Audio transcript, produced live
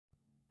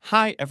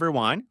Hi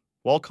everyone,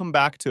 welcome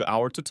back to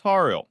our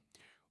tutorial.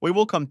 We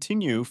will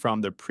continue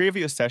from the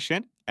previous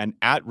session and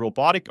add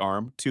robotic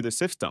arm to the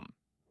system.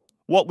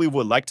 What we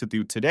would like to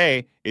do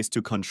today is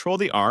to control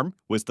the arm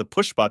with the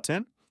push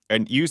button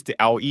and use the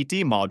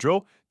LED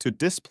module to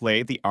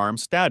display the arm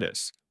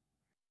status.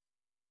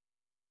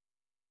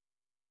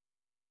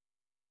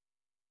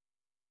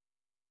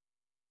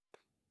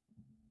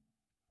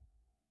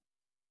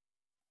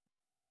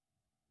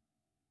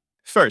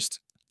 First,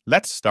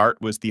 let's start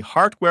with the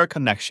hardware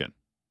connection.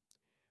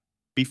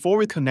 Before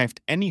we connect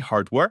any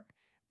hardware,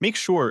 make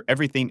sure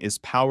everything is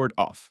powered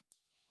off.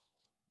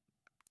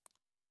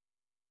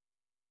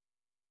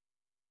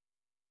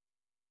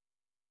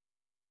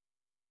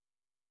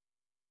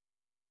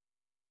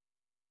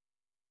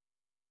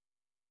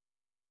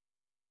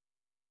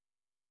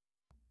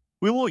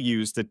 We will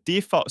use the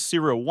default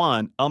serial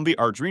 1 on the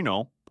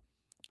Arduino,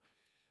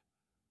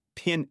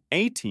 pin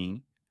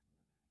 18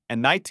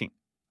 and 19.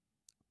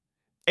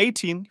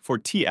 18 for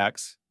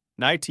TX,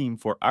 19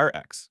 for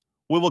RX.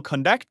 We will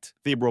connect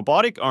the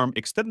robotic arm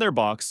extender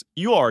box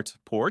UART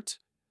port,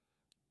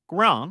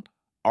 ground,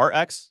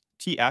 RX,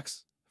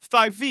 TX,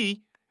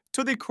 5V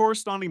to the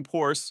corresponding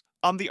ports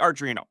on the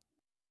Arduino.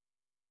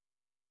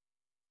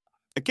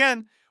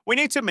 Again, we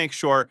need to make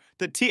sure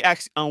the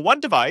TX on one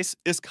device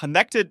is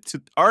connected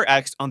to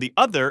RX on the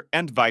other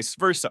and vice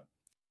versa.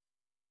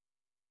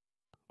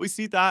 We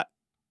see that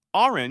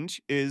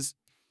orange is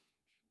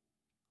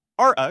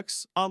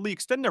RX on the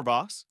extender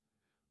box,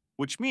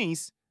 which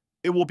means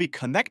it will be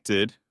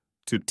connected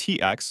to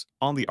TX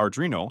on the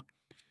Arduino,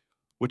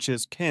 which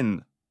is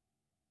pin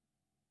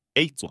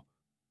 8.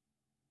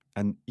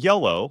 And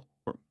yellow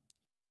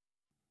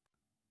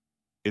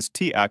is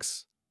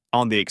TX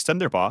on the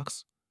extender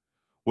box,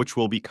 which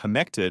will be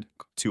connected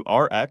to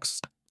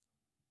RX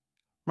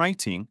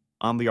writing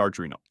on the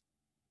Arduino.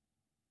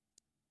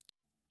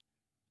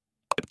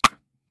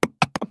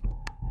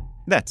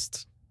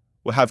 Next,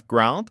 we have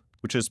ground,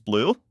 which is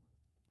blue.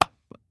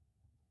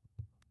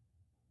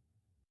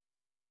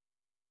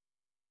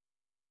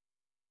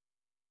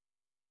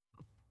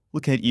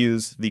 We can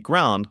use the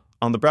ground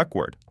on the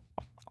breadboard.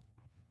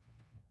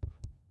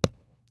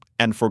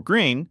 And for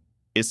green,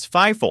 it's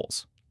 5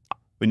 volts.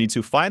 We need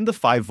to find the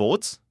 5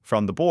 volts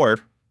from the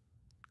board,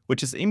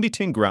 which is in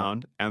between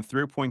ground and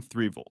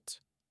 3.3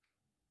 volts.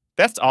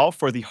 That's all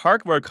for the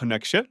hardware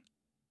connection.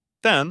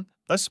 Then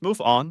let's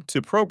move on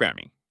to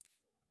programming.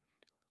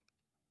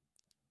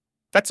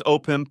 Let's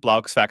open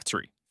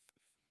BlockFactory.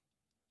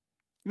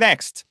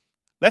 Next,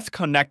 let's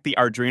connect the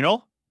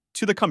Arduino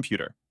to the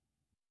computer.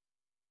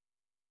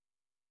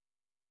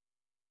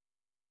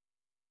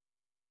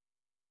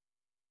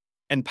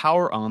 And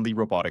power on the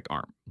robotic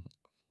arm.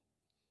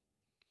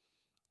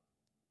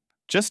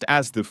 Just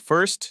as the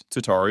first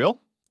tutorial,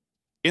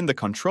 in the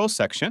control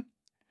section,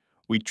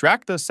 we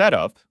drag the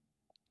setup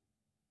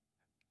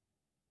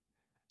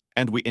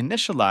and we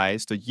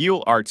initialize the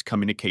UART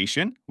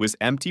communication with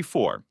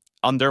MT4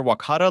 under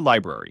WLKATA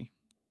library.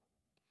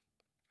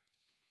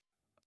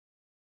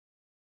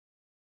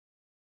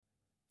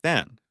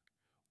 Then,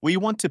 we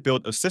want to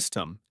build a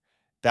system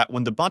that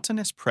when the button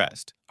is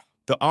pressed,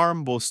 the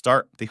arm will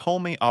start the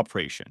homing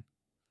operation.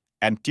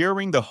 And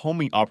during the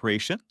homing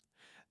operation,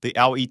 the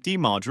LED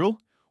module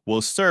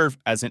will serve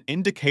as an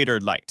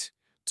indicator light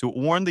to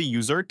warn the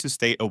user to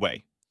stay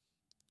away.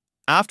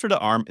 After the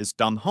arm is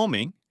done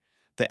homing,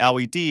 the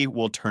LED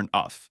will turn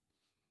off.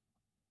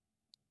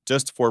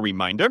 Just for a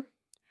reminder,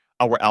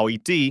 our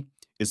LED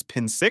is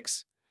pin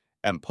 6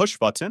 and push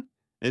button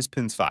is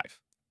pin 5.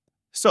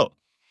 So,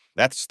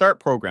 let's start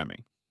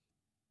programming.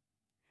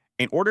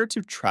 In order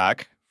to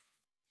track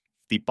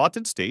the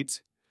button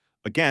state,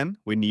 again,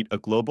 we need a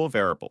global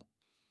variable.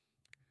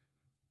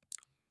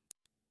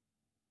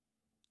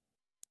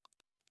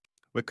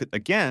 We could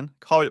again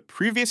call it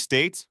previous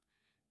state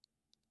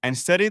and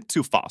set it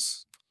to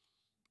false.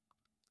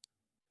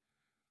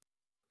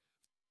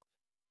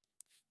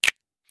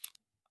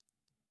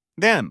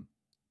 Then,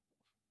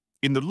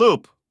 in the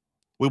loop,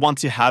 we want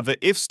to have an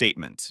if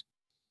statement.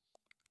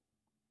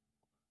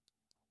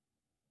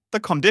 The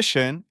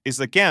condition is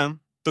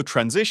again the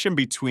transition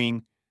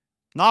between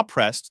not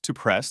pressed to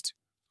pressed.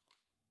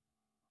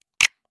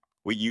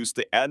 We use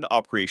the AND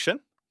operation,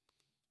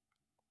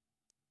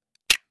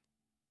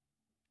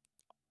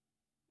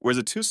 where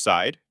the to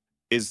side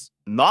is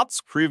not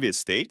previous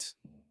state,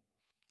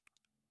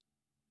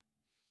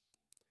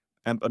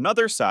 and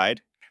another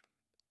side,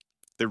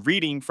 the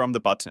reading from the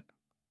button,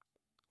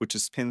 which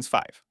is pin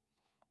 5.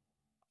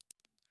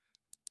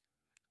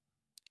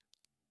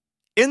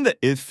 In the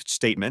if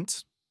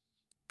statement,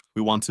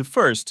 we want to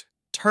first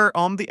turn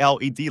on the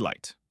LED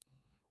light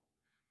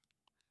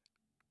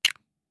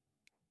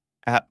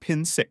at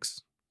pin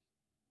 6.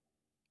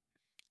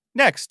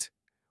 Next,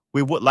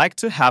 we would like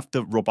to have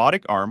the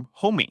robotic arm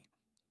homing,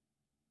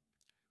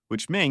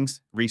 which means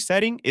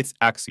resetting its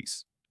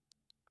axis.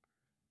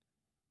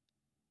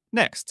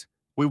 Next,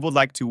 we would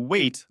like to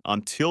wait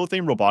until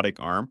the robotic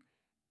arm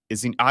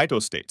is in idle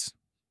state,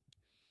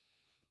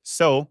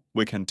 so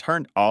we can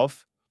turn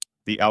off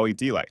the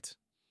LED light.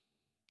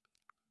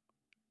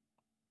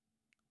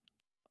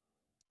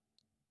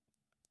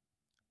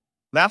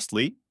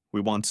 Lastly, we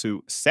want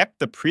to set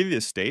the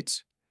previous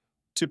state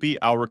to be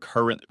our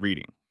current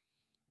reading.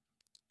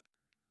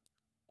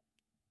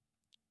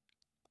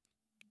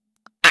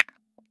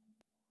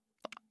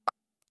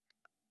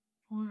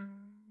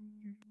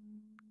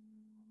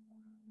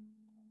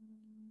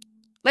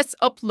 Let's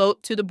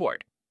upload to the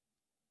board.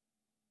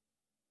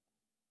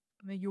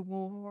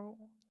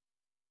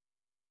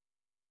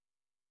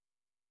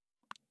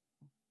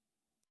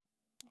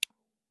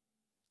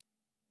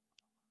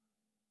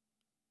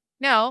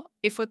 Now,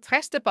 if we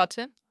press the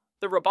button,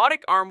 the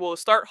robotic arm will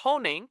start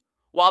honing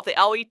while the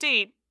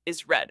LED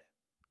is red.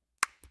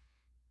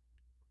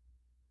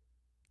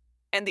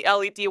 And the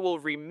LED will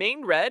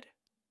remain red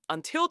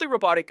until the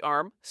robotic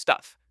arm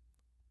stops.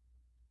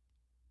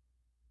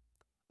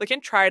 We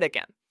can try it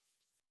again.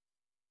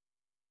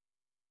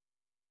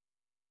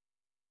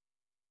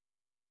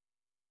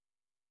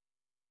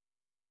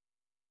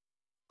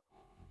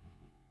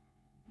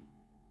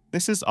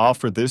 This is all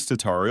for this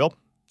tutorial.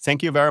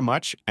 Thank you very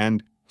much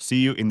and see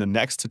you in the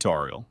next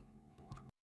tutorial.